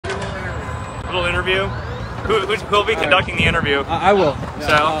little interview. Who'll be conducting the interview? I will.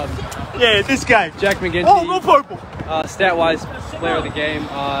 So, yeah, this guy, Jack McGinty. Oh, go purple. Stat-wise, player of the game.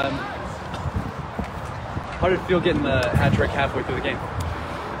 How did it feel getting the hat trick halfway through the game?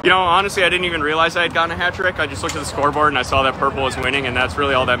 you know, honestly, I didn't even realize I had gotten a hat trick. I just looked at the scoreboard and I saw that purple was winning, and that's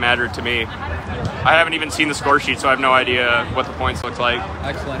really all that mattered to me. I haven't even seen the score sheet, so I have no idea what the points look like.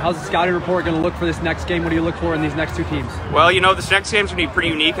 Excellent. How's the scouting report going to look for this next game? What do you look for in these next two teams? Well, you know, this next game's going to be pretty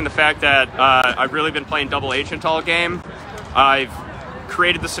unique in the fact that I've really been playing double agent all game. I've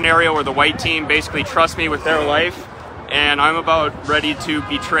created the scenario where the white team basically trusts me with their life, and I'm about ready to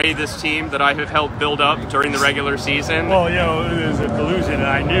betray this team that I have helped build up during the regular season. Well, you know, it was a collusion, and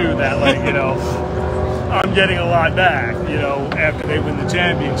I knew that, like, you know, I'm getting a lot back, you know, after they win the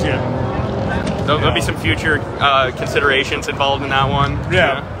championship. There'll be some future considerations involved in that one.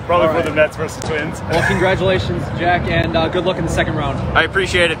 Yeah, probably for the Mets versus Twins. Well, congratulations, Jack, and good luck in the second round. I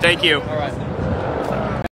appreciate it. Thank you. All right.